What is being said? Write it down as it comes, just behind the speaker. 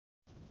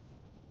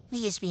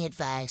Please be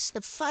advised,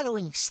 the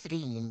following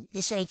stream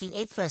is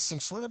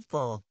 98% full of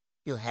ball.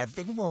 You have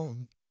been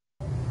warned.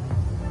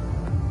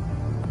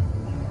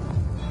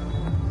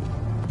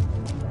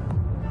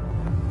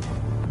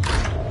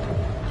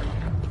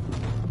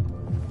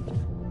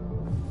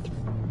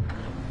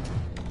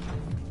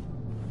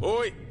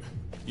 Oi!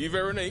 You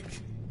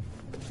Veronique?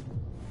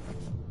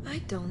 I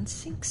don't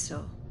think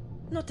so.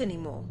 Not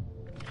anymore.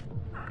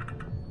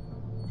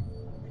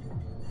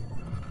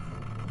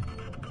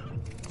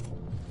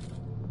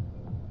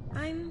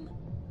 I'm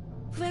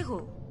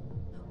Vero.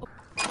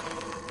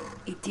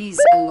 It is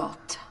a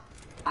lot.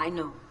 I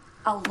know.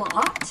 A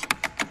lot?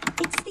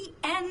 It's the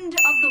end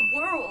of the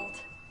world.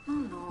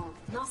 No,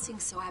 nothing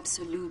so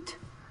absolute.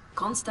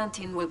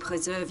 Constantine will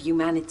preserve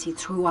humanity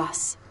through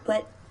us.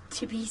 But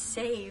to be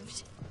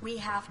saved, we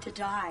have to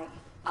die.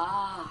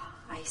 Ah,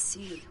 I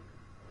see.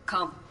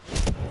 Come.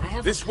 I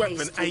have This a place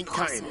weapon to ain't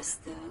process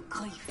the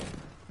grief.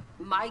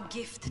 My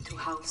gift to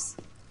House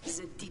is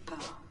a deeper.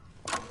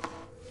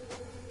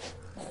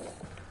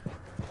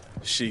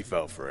 She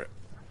fell for it.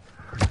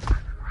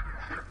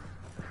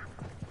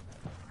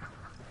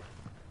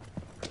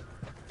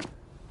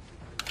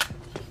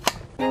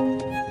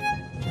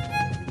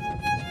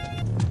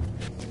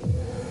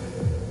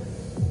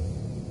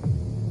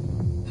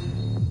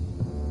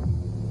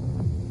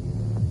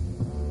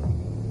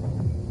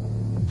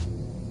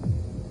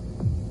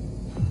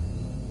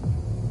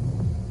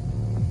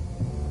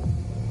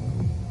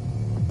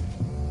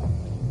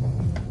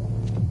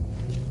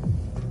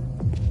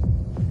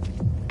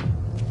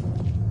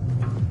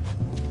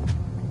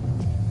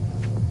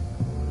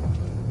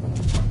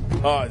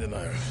 I don't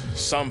know.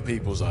 Some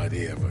people's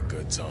idea of a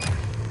good time.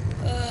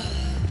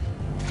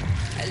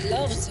 I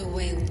love the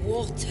way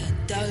water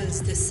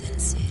dulls the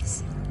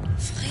senses,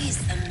 frees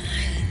the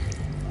mind.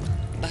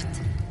 But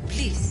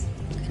please,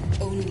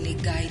 can only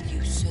guide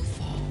you so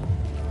far.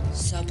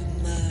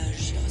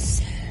 Submerge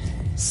yourself.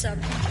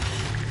 Submerge.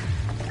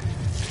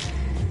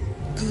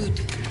 Good.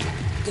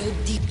 Go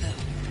deeper.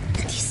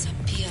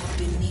 Disappear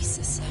beneath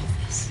the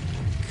surface.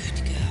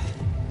 Good girl.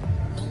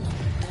 No,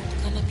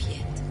 don't come up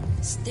yet.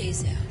 Stay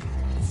there.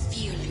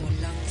 Feel your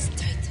lungs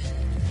tighten.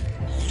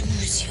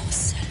 Lose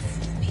yourself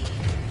for me.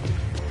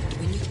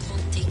 When you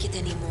can't take it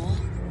anymore,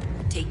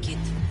 take it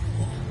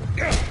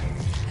more.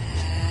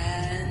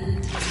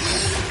 And...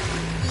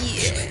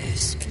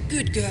 yes,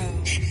 good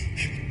girl.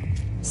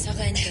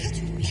 Surrender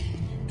to me,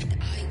 and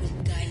I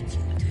will guide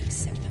you to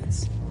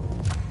acceptance.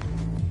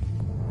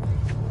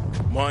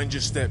 Mind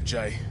your step,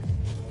 Jay.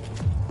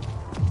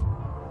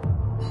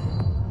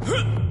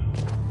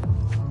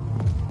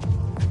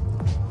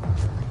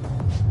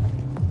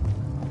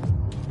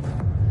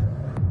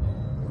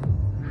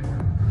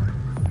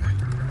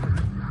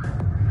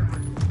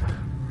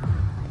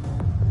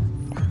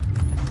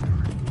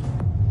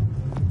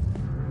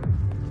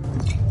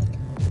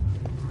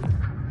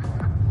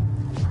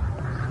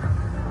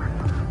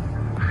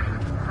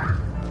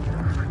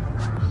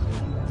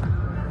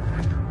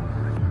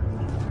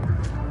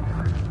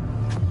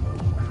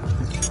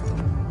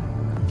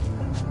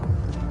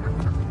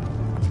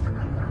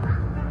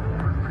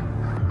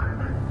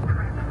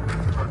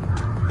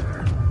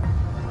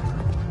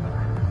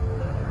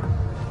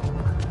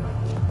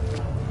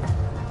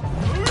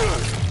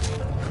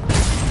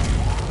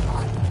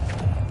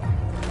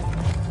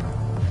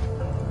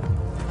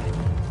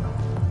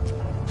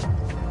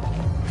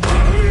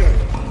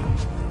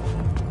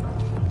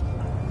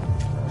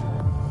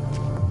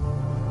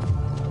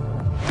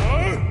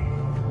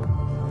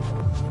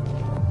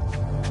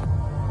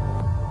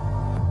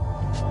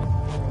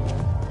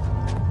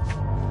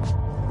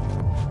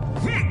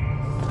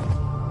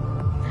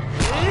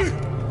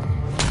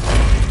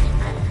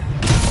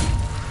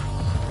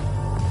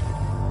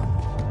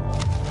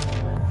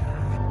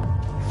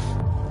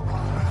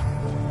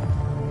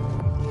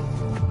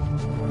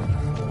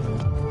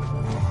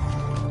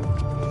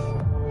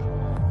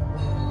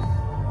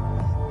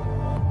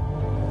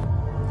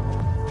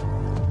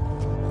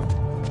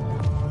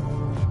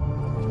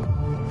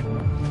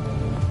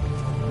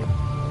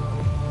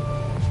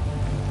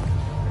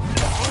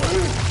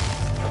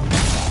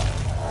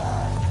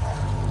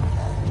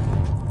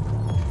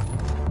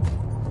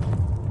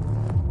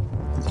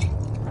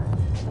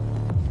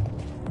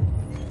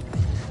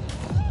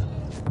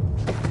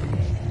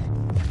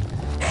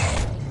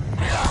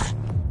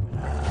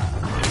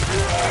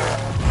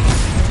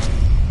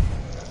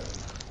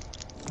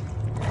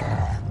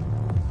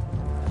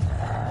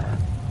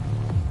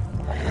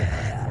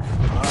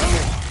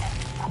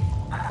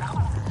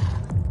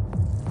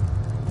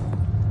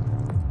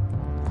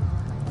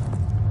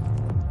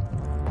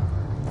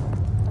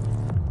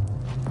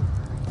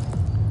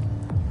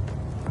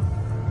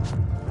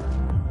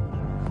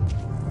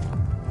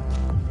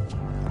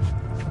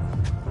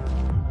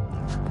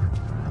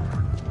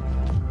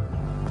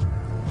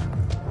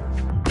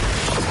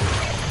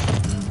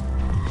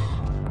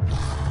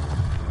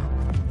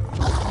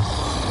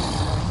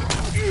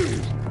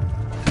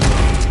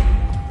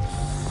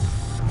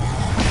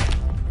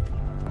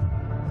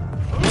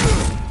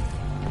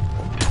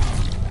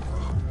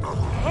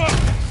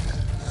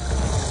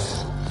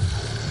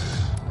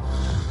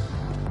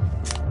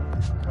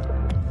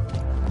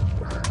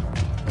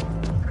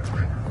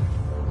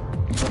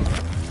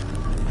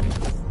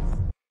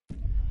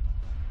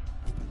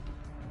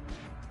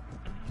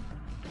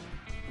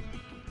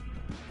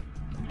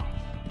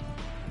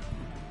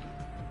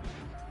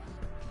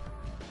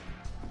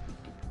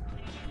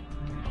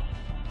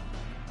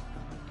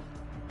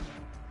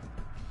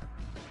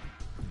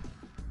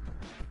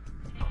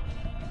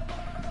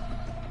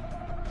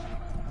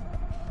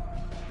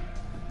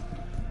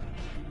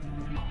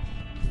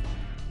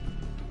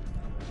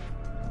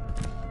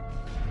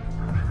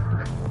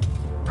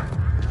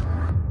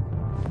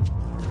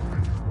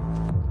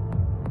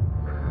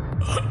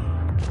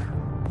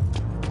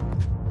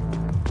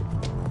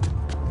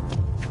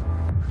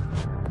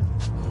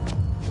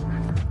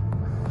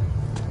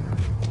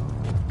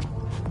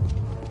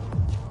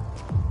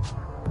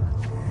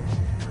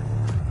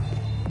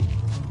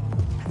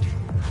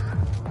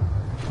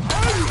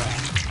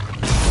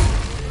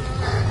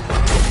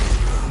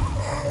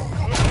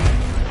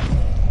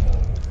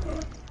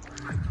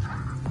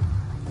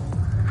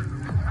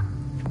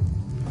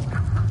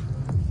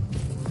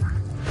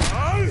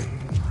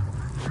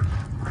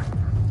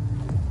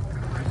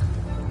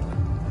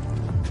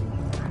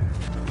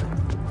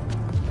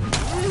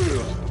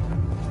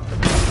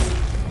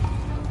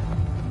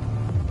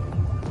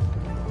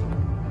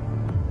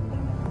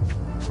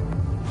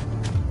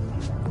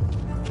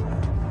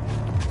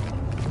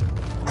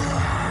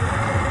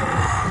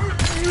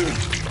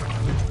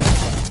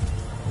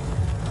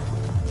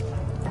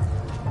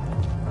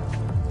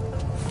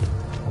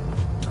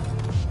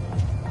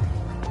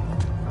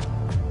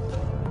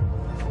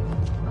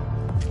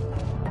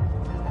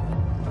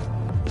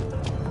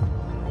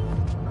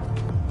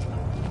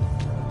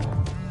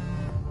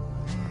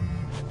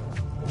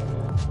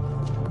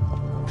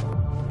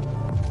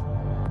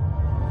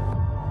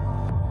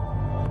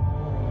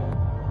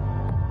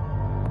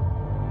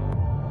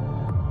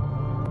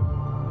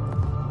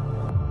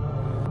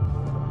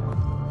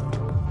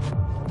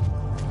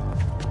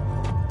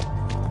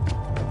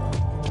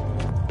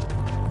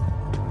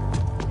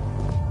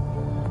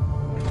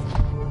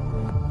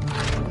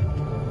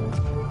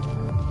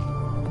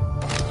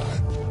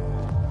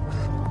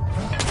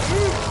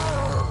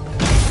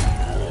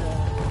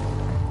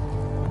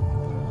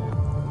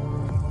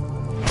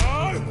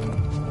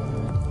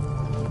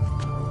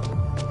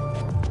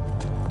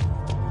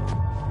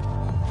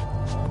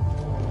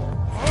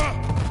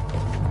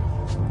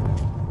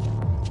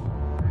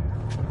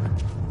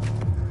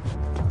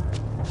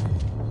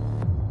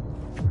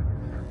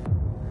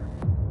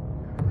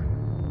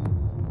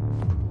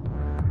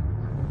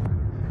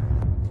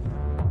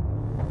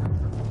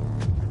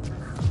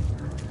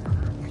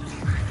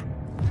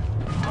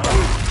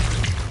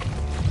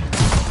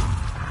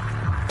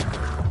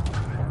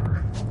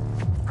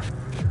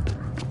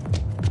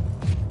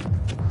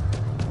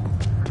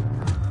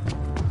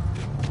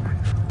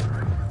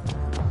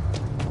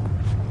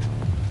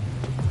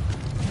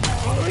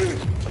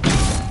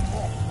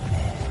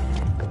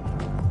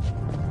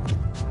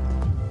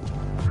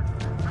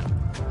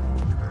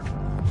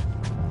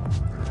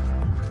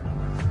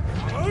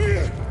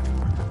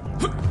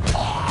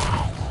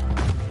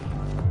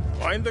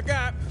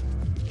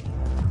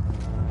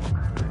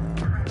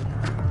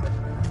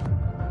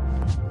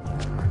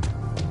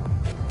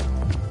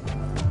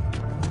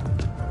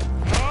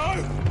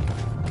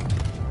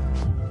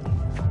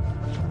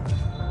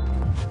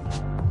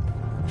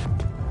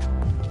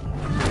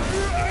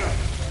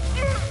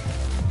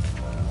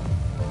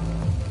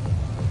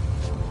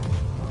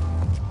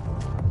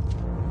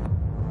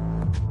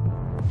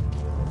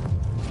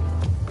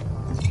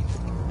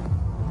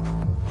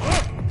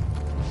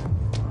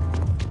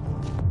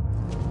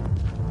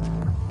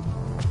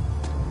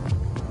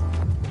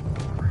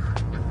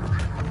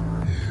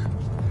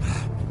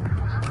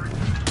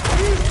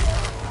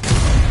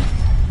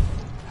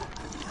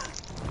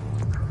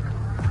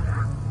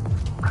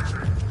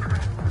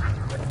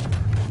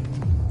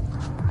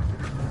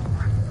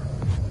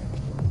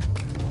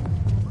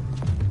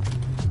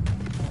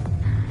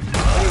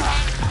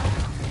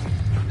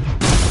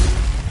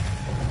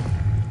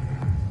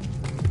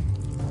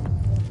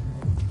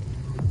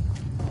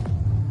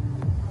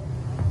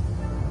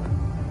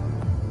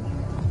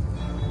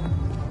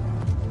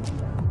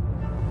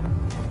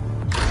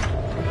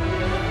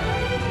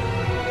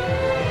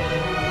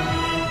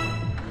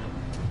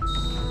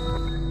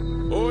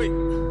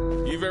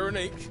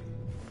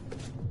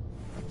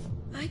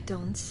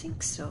 don't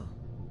think so.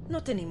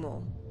 Not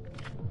anymore.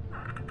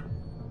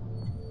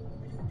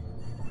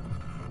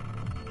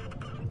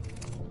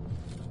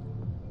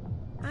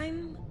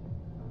 I'm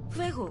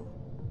Vero.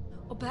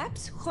 Or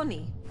perhaps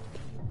Ronnie.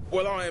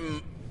 Well,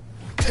 I'm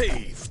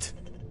peeved.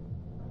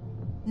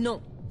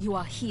 No, you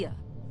are here.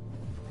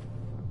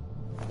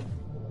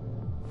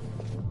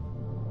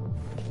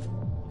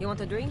 You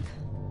want a drink?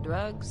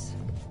 Drugs?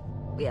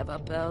 We have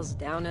uppers,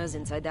 downers,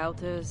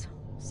 inside-outers,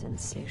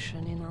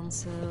 sensation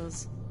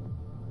enhancers.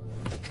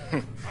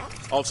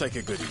 I'll take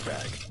a goodie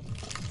bag.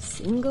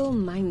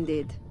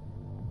 Single-minded.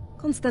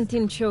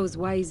 Constantine chose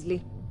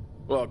wisely.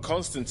 Well,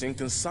 Constantine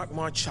can suck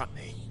my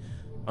chutney.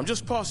 I'm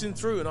just passing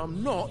through and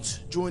I'm not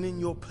joining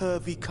your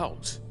pervy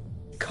cult.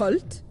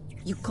 Cult?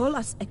 You call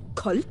us a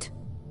cult?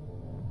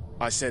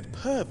 I said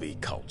pervy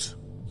cult.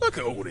 Look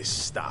at all this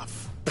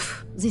stuff.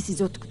 This is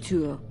haute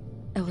couture.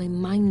 A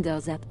reminder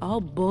that our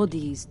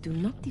bodies do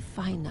not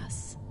define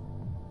us.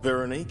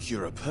 Veronique,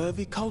 you're a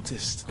pervy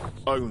cultist.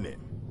 Own it.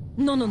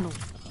 No, no, no.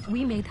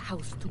 We made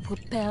house to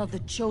prepare the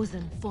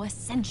chosen for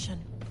ascension.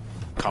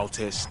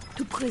 Cultist.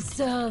 To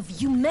preserve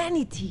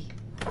humanity.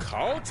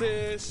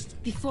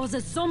 Cultist. Before the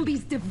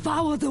zombies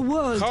devour the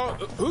world.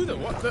 Who the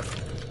what the?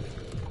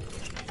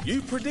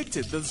 You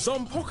predicted the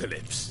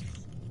zompocalypse.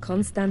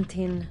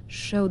 Constantine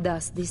showed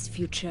us this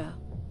future.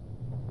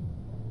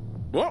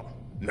 What?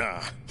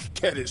 Nah,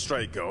 get it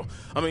straight, girl.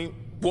 I mean,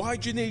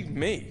 why'd you need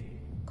me?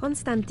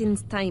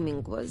 Constantine's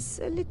timing was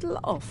a little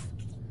off.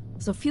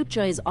 The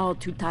future is all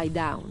to tie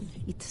down.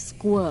 It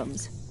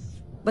squirms.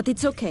 But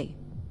it's okay.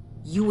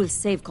 You will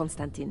save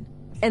Constantine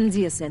and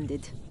the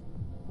Ascended.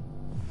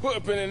 Put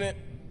a pin in it.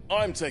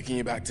 I'm taking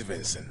you back to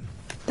Vincent.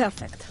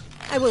 Perfect.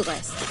 I will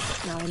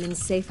rest. Now I'm in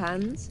safe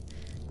hands.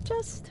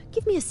 Just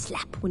give me a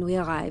slap when we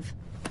arrive.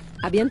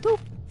 A bientôt.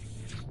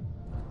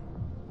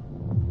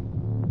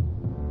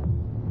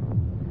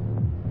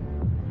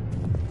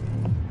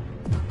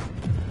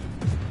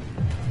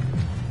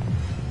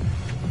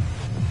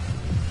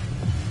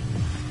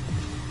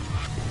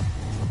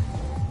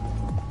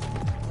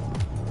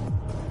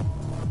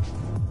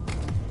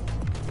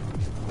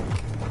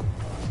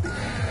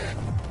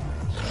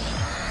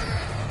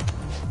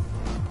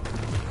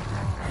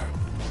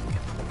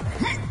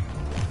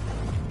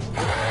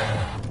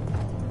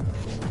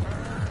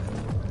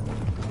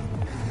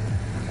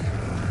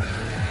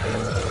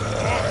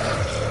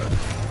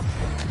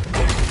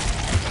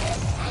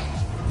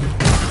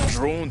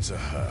 Drawn to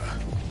her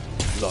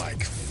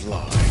like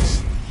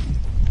flies.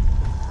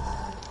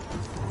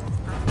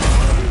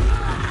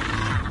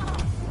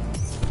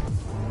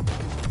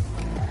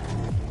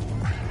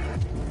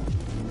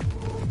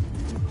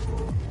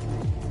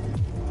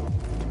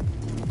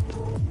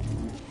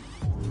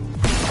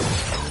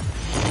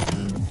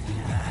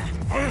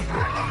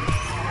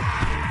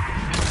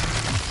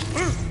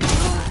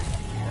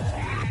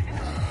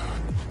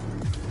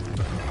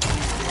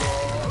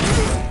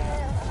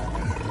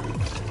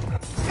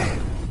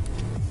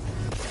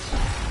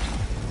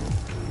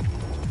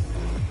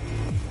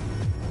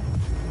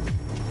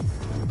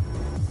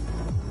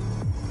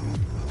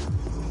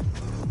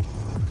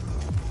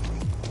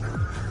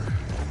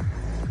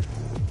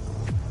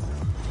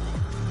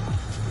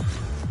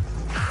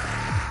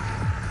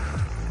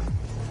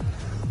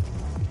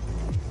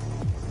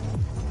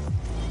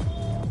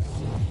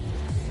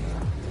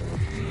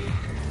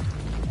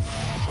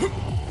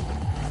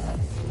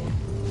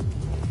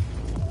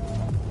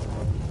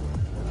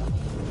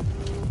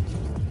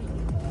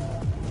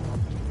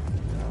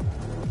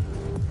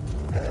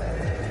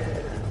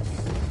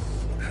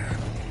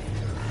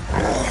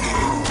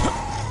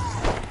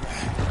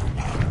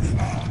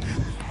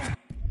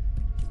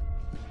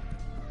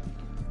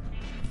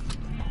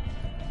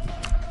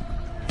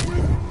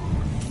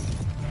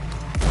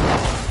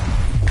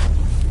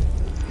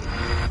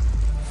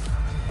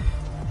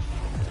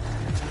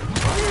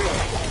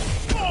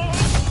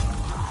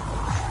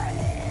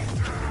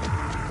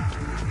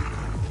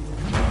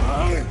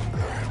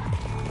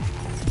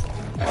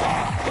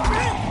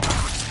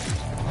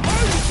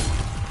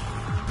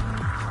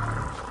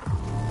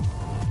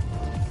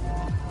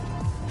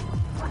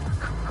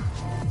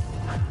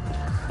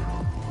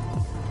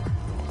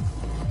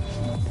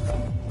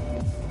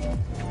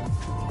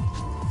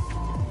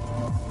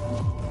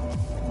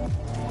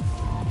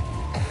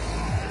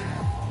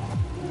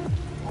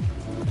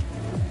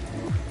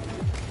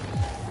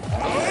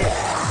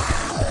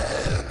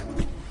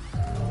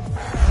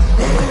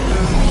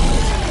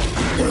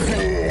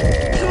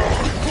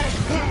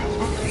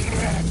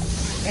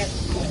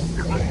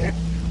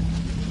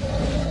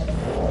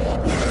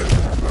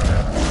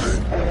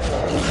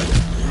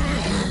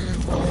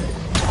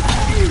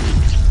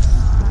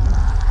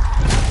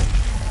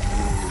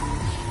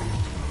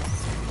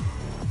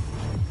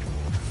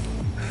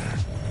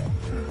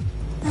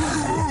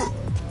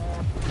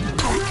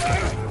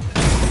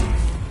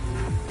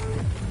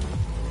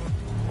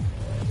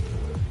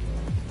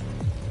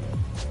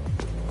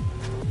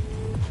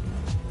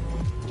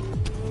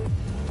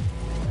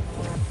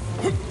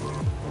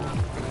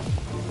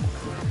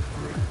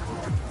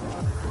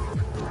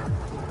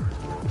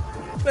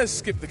 Let's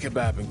skip the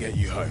kebab and get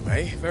you home,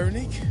 eh,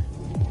 Veronique?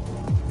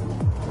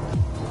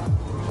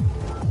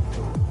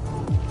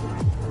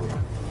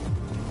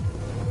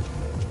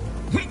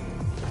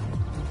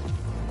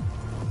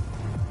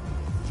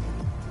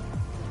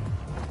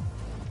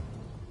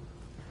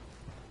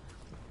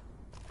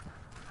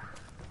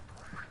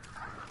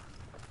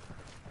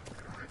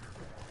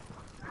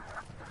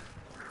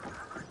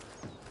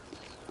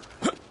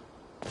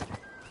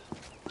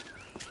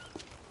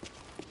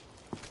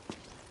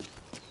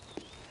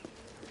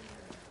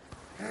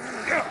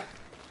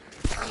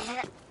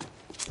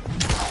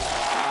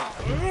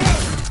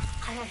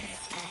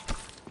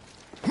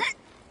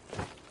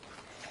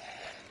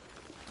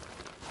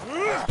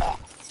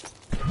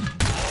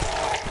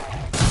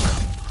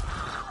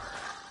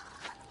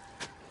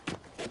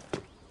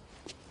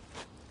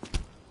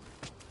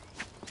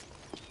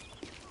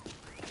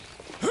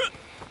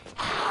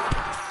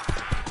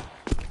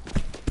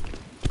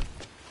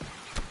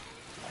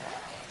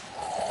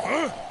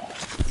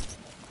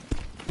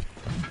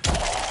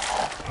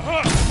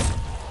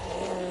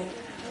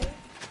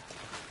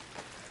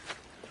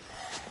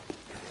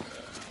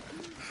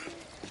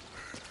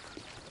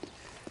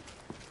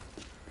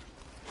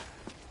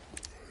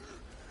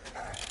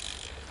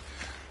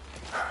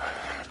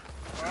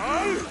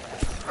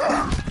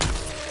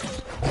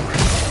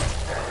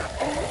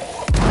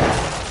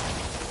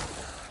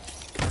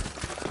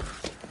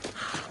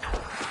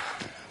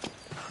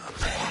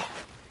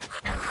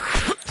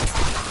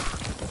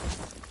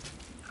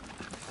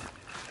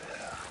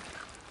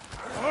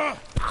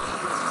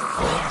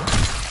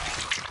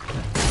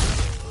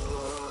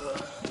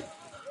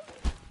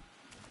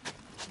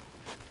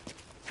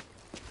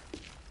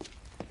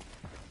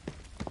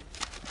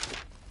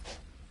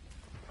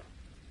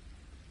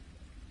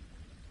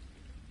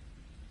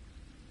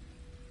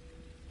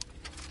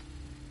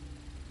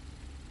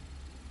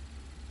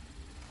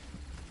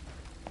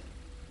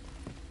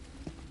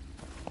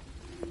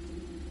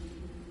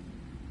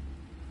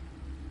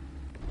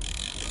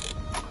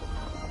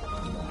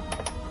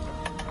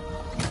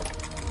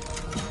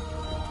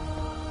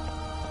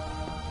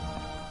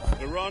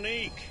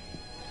 Veronique,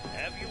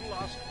 have you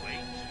lost weight?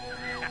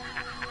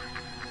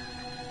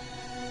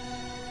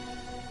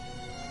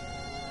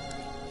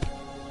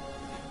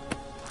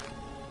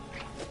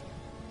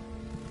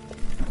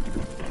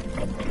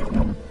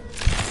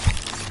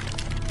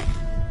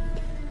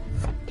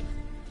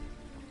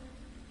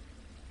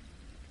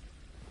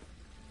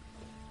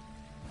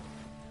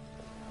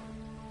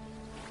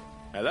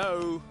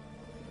 Hello?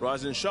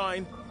 Rise and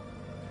shine.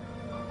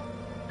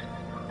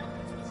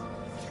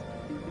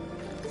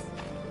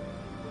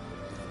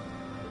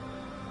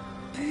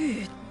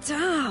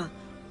 Putain!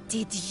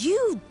 Did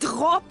you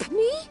drop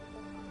me?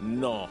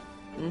 No.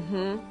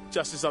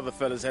 Just this other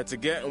fella's had to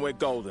get, and we're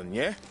golden,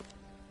 yeah?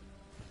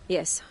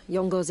 Yes,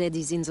 Yongo's head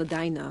is in the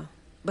diner.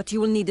 But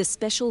you will need a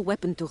special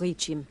weapon to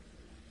reach him.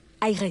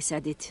 Iris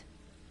had it.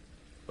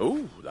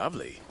 Ooh,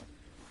 lovely.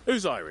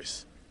 Who's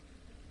Iris?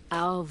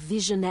 Our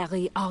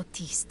visionary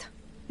artist.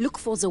 Look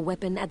for the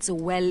weapon at the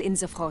well in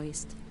the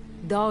forest.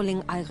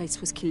 Darling Iris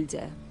was killed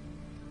there.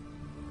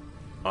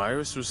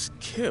 Iris was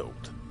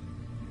killed?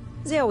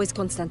 There was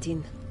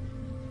Constantine.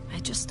 I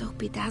just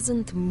hope it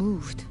hasn't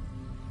moved.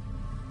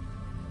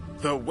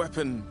 The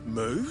weapon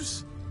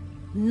moves?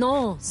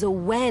 No, the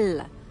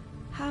well.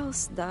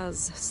 House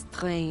does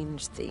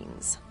strange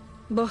things.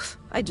 But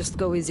I just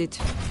go with it.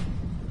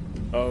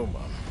 Oh,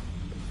 Mum.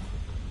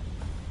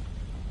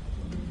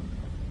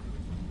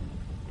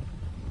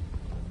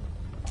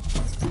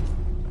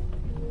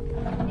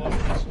 All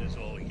this is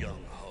all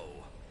young-ho.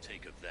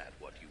 Take of that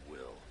what you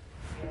will.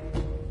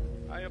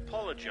 I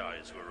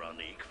apologize,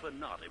 Veronique, for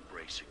not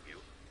embracing you.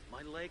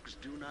 My legs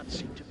do not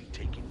seem to be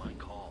taking my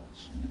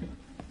calls.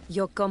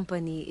 Your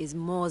company is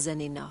more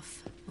than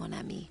enough, mon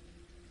ami.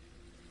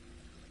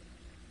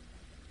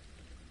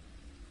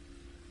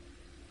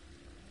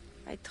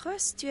 I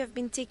trust you have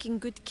been taking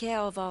good care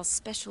of our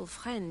special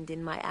friend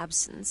in my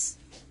absence.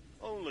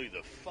 Only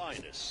the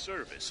finest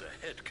service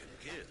a head can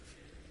give.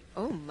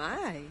 Oh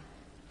my.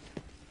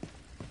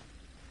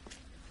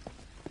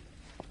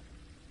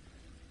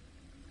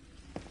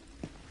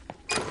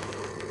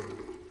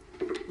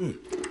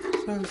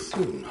 So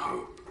soon,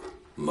 Ho.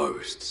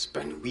 Most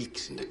spend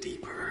weeks in the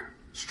deeper,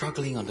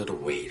 struggling under the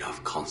weight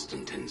of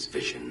Constantine's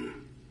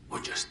vision, or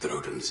just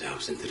throw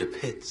themselves into the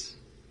pits.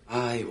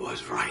 I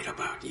was right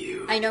about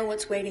you. I know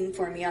what's waiting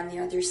for me on the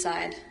other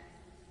side,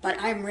 but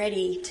I'm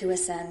ready to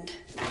ascend.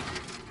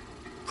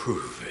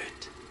 Prove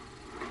it.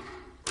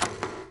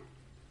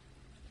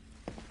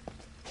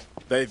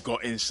 They've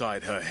got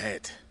inside her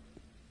head.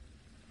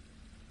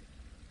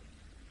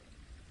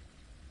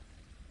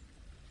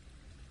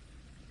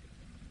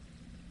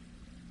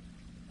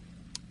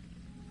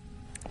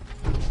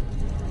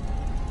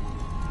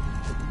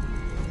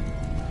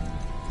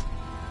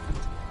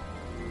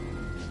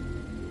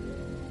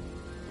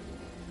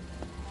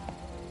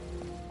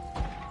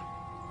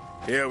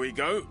 Here we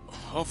go.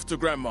 Off to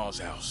Grandma's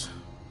house.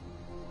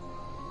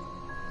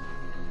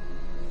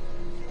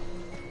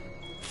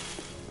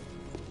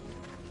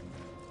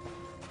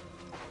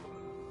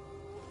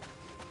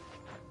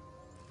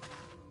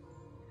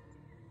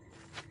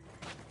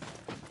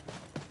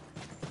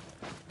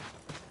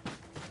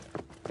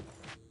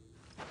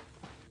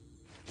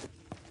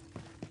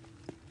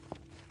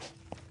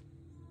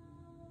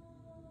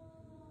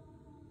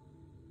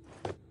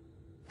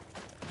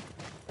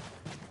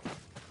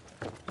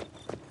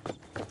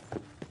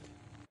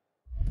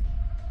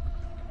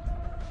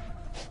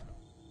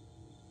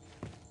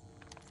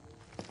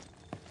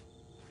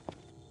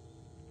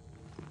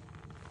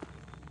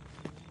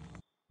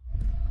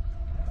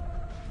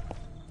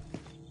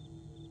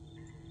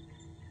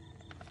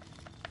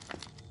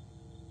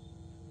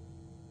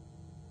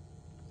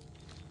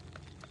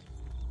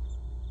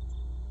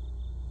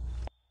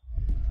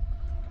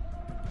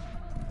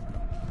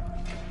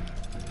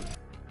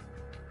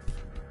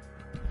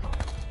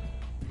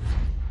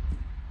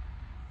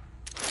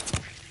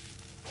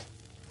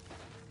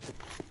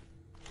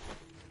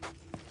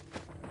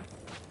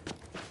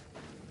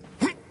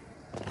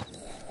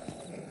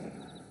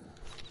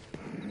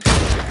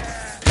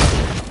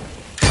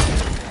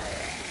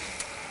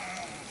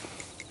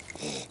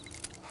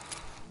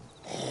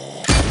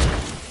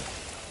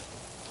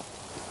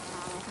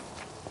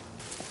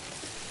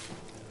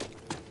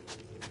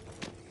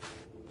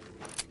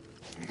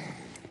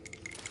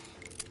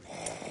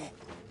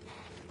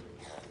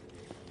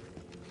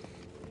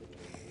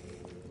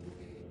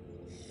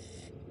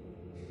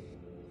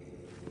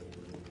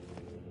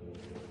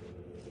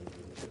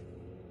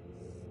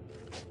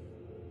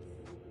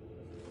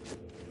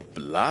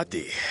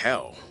 Bloody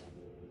hell.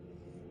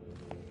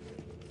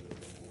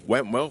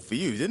 Went well for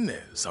you, didn't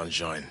it,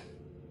 Sunshine?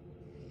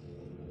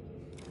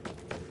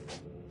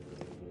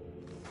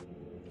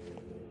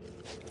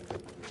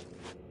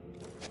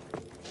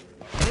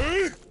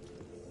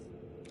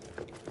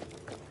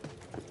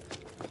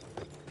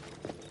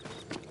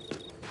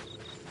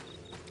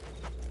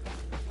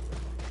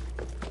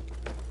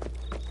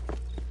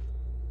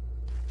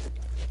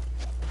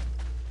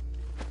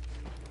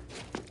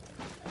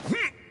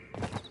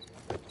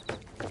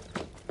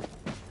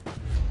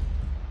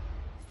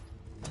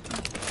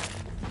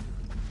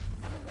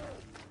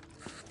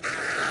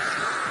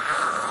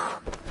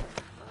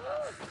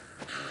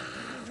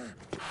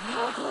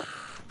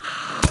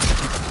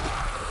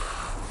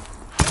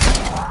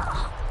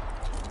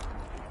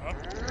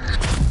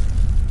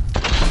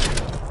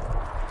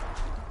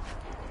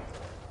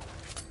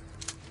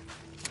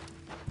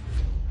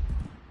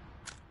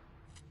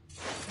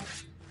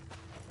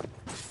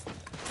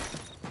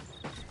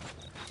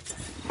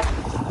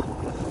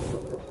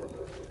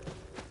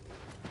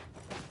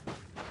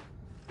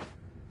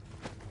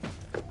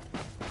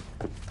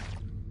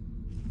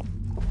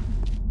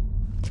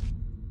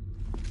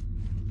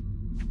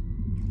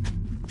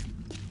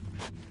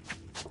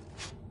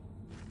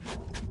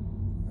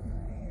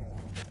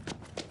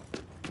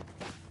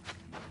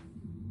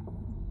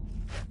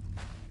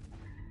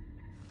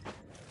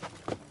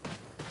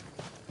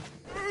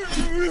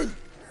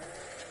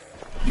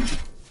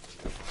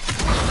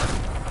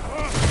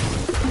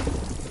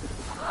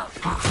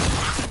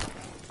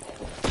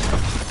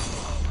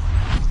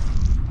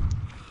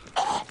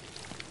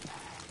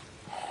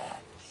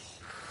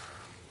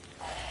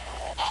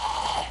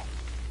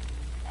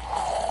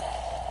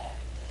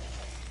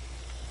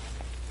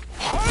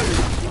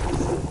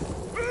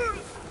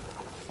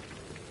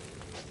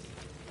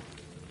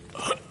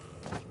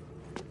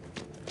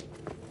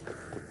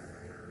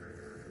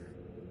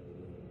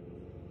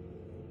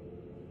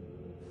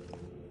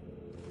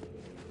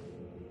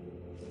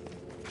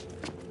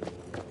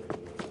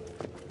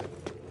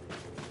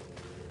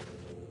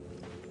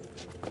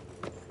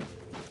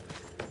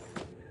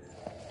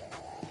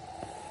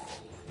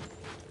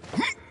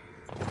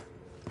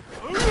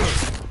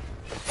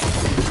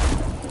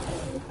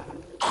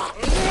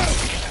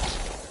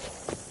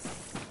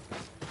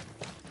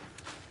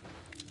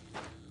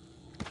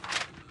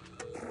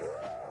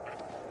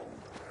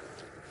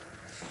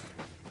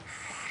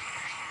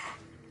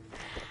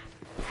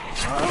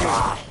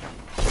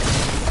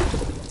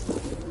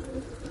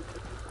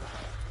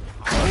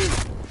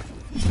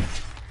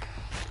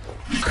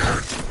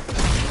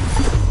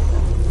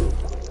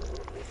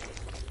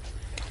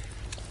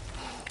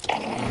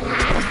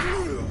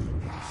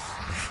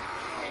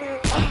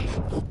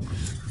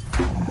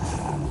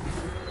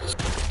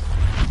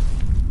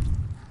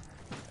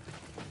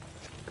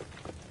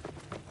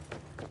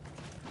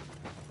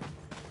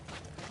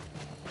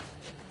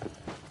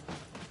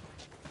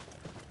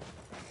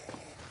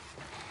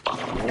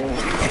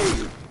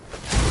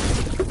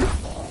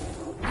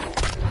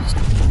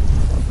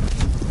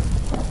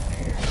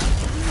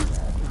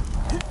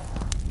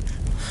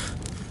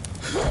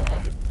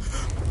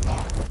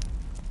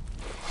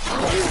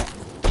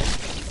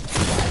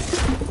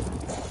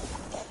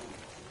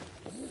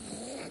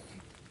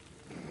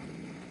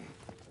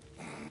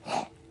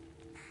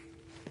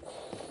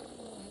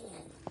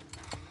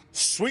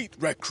 Sweet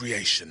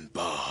recreation,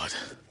 bard.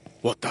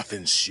 What doth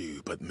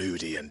ensue but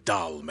moody and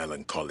dull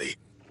melancholy,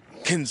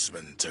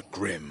 kinsman to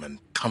grim and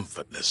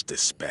comfortless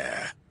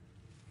despair?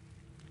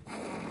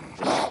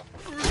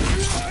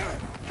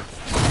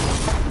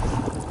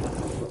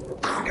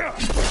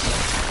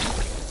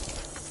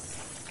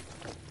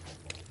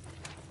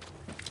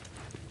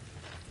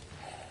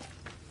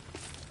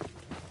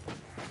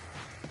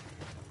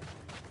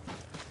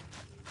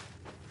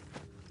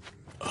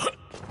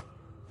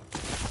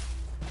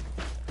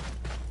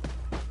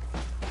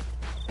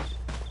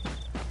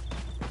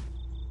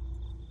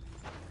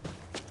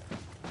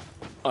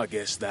 I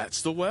guess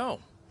that's the well.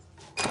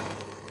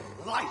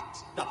 Light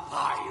the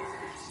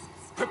fires.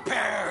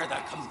 Prepare the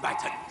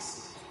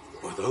combatants.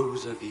 For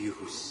those of you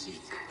who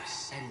seek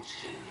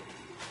ascension,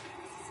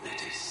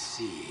 let us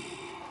see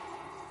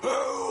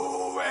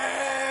who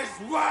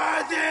is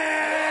worthy!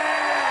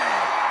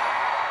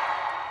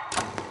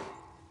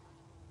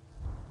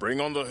 Bring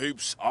on the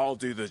hoops, I'll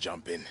do the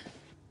jumping.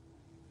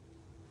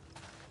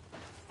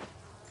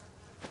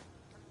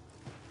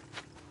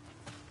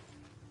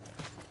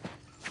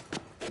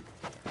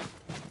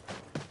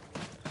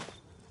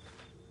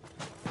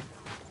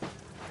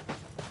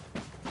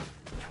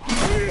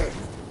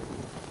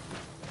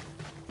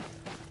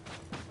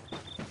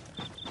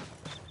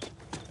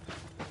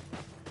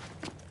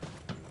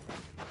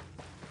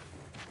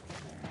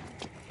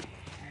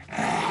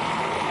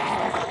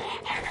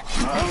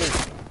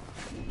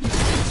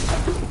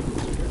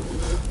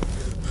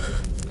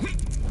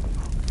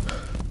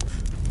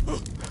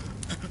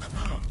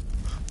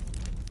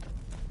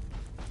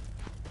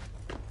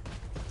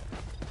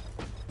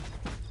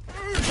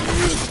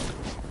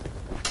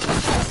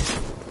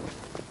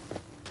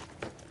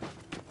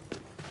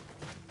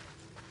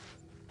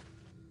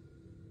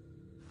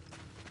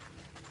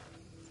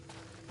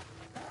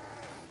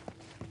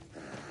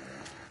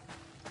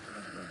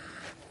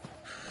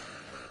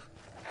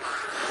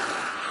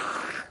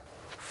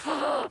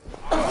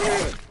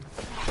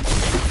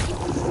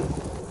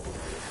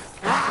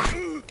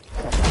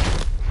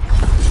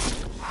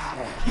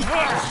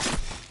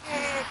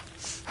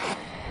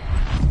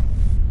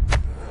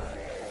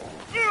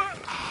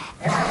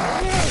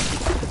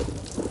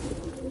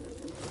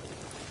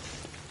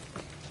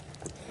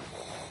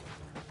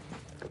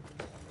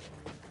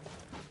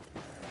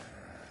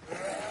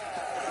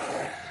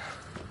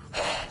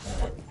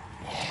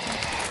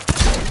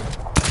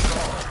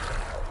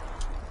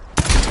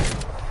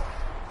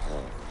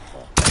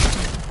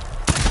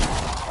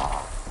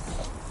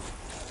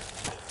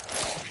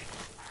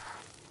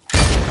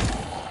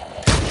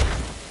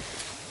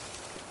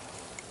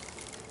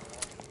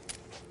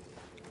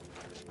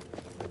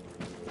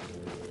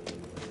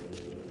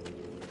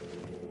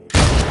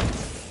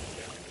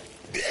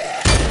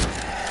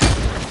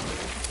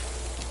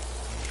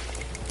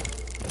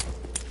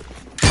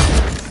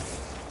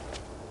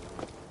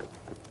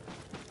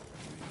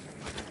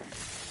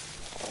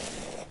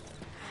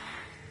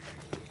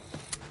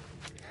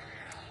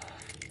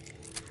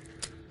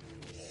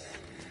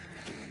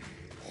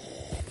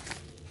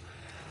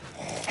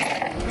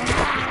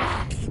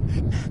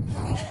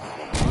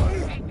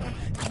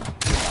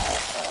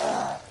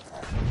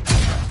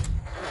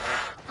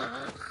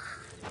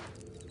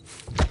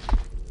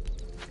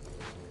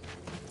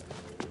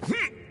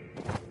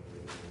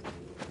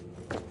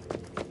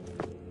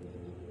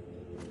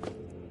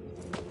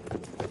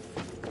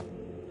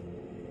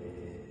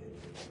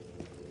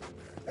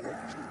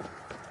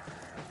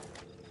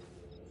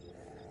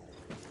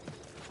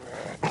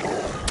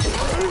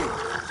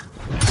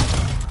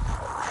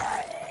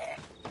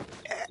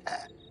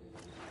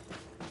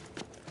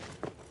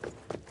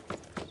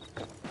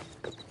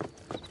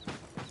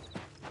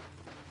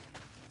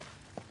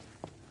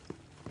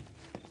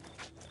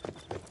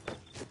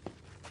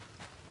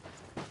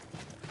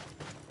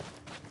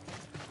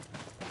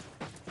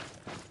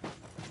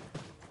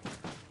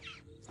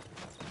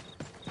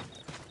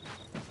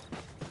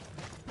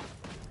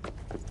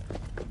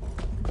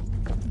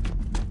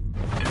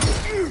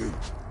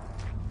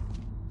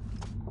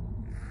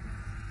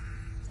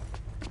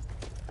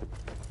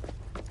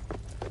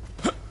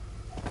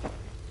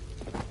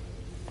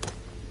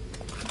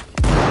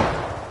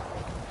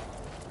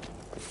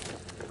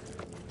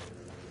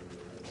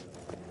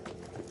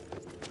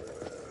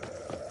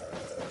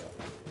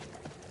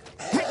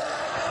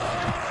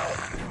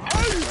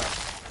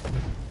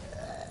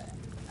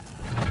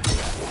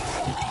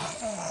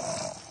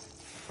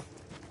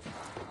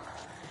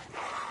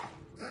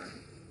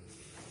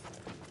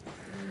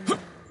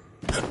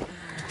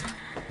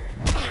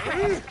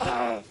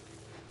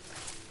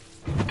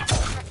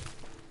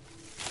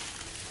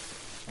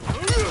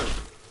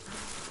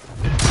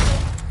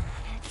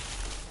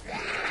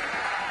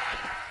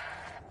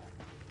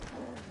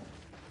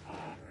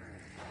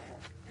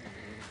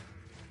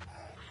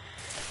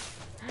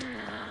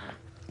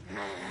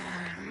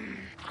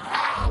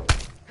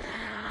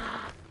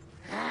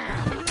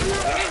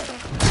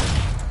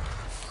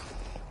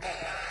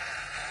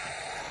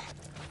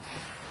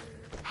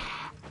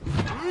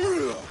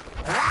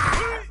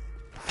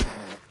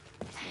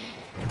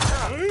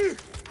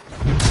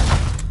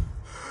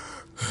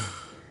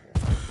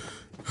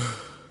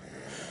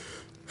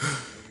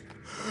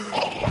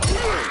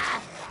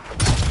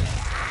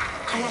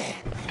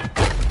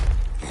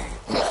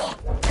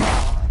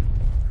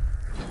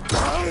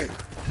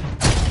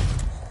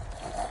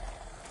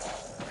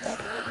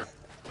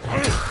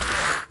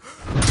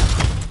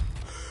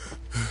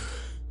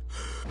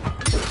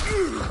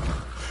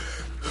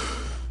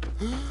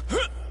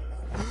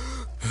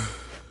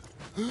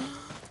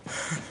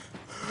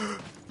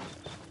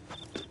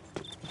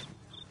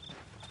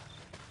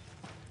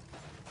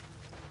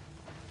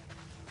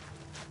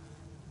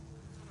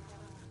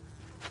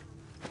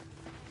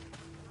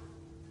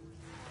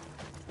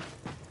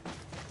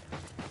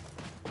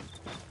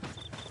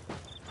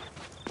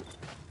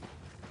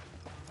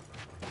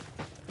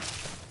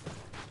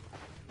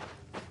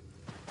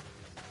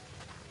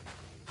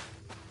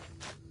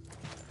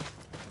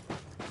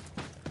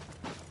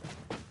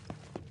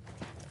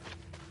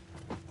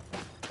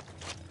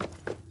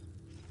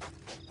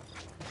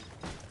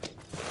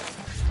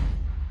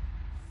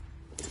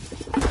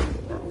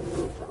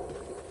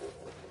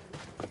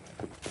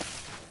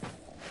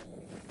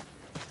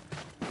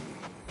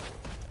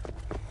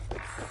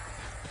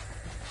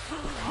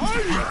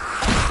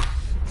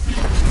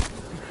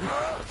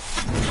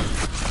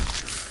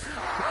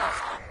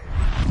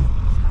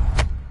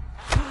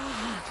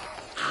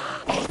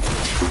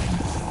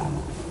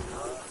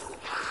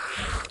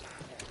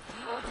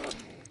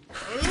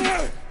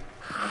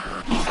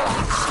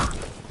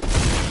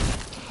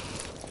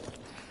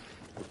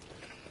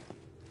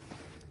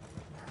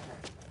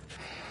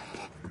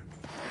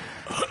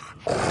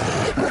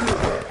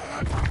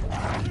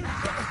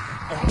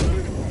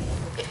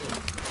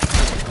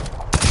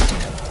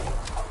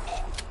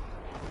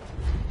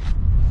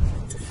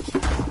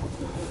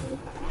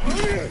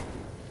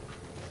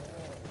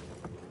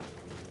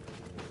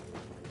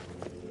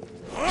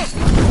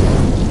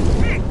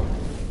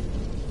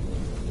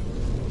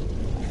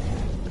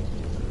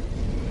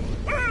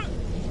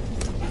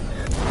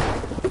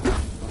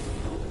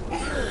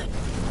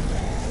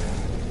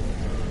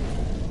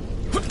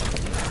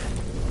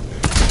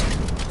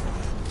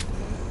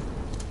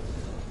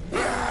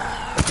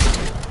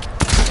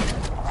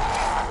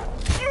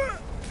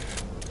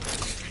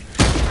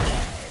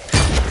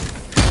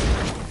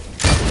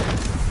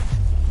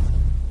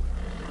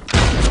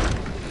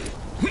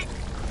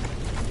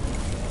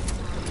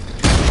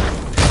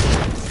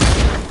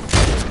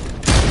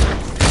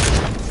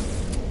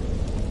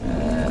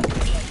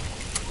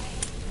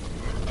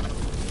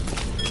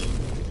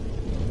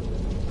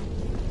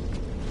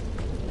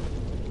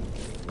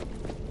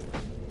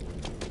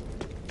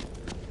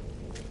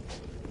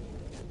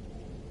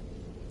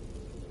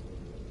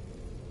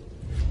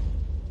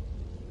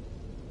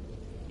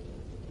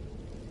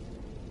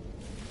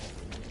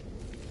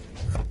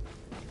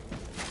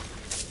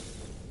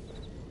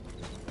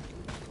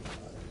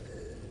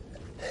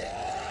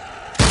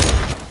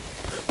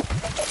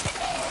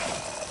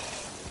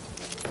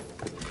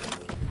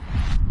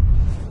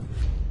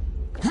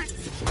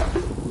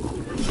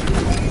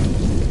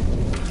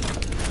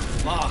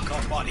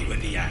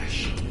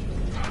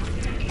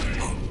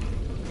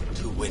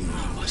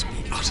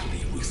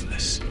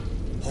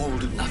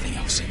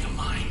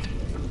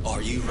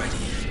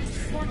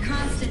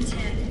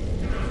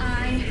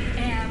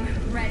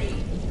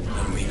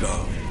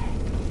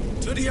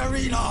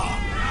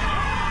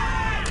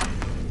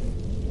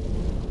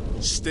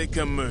 Stick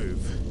and move.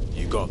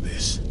 You got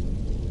this.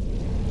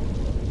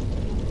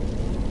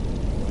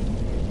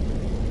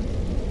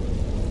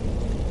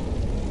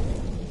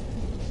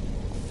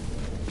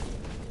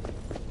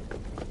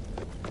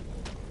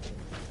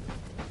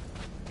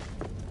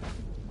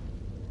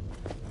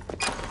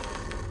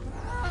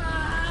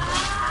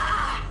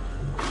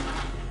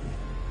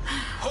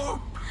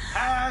 Hope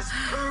has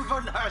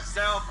proven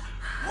herself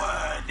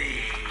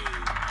worthy.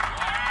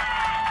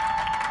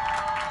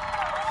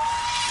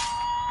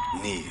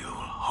 Kneel,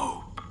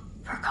 Hope.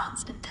 For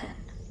Constantine.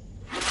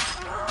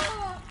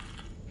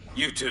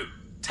 You two,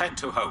 tend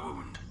to her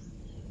wound.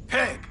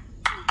 Pig,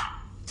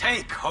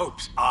 take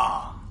Hope's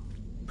arm.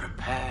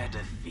 Prepare to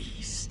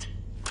feast.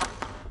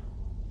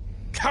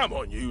 Come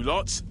on, you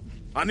lots.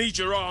 I need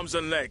your arms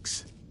and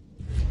legs.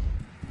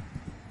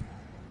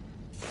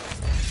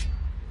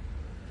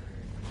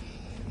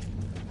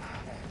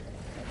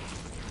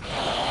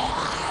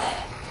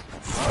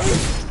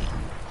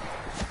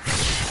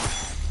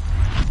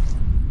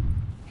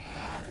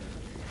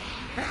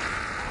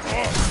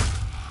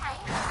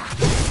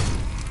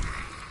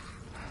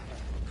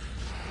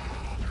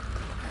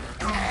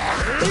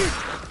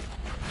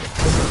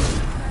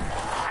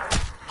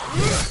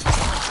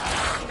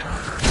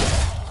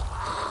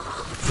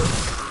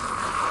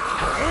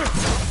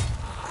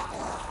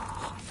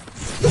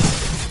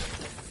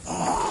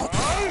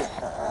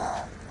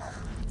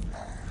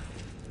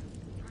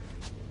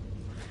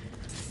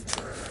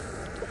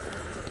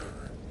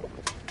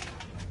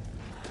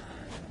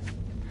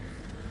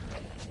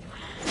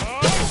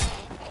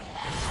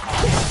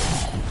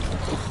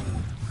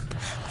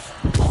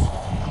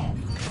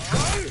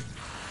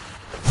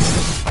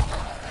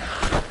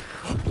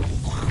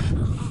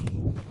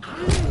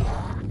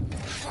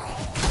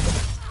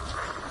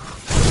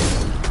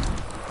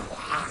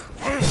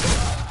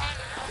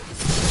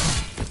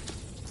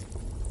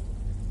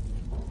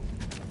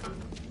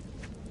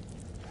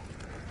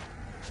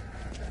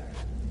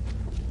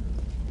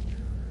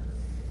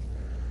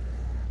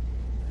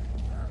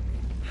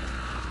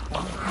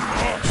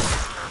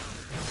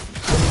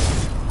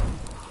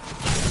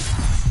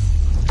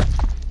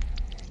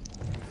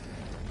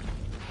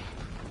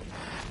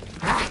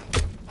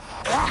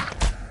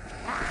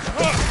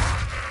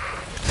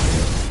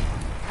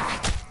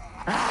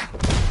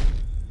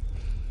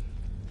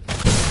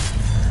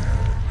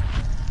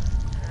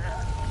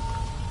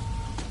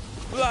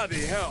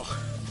 Bloody hell.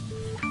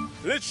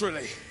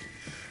 Literally.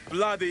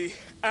 Bloody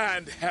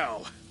and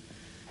hell.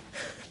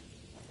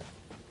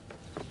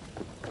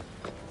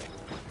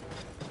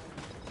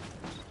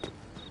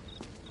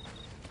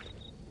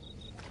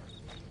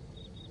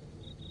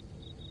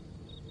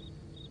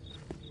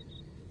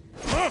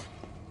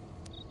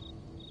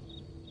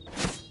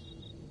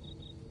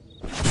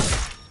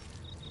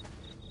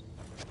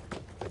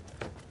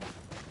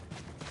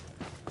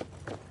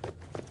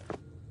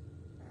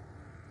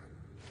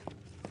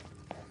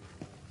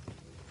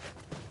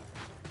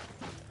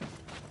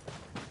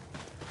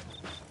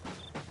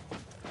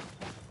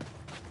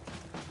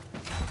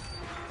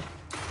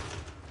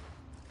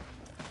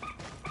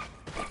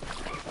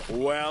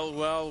 Well,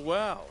 well,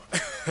 well.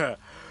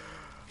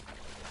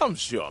 I'm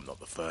sure I'm not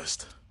the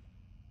first.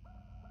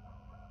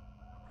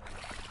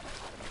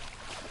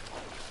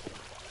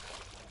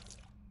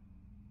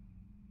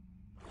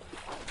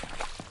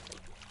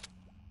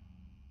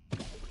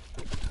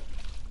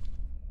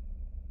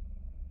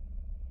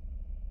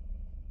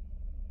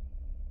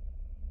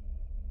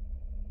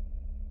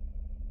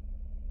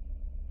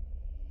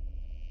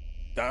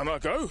 Down I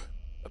go,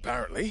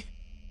 apparently.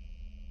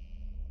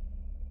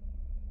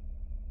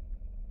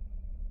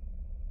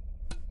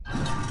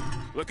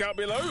 Look out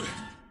below.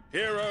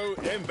 Hero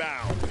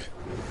inbound.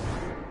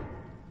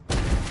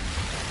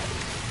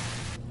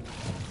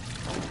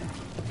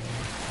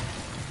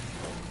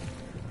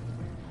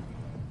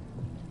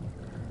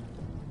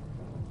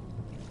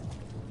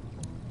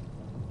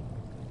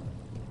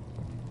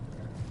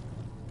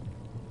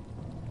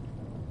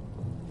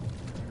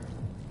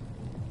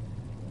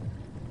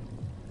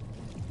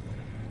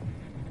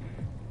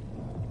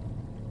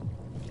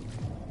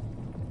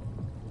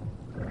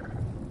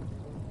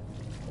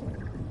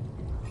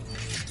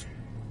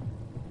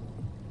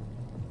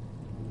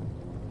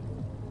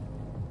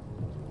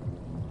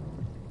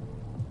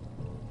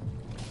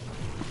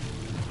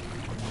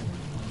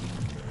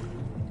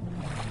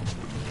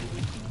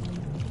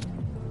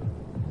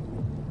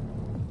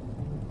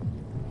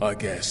 I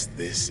guess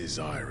this is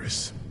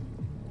Iris.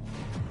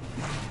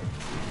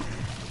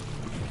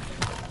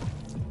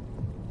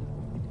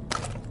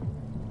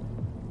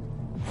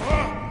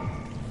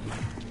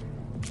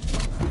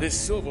 This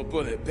silver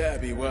bullet better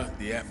be worth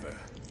the effort.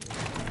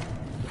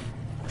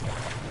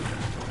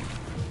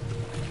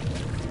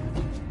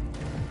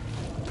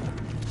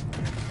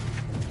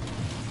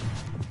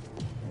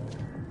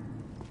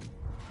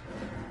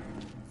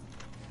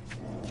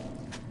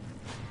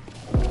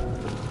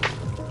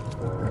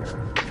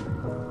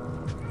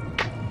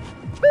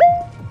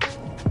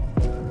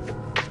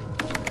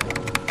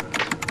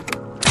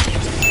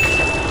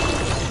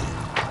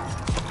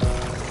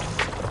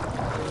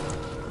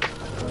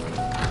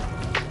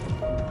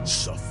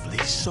 Softly,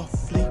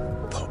 softly.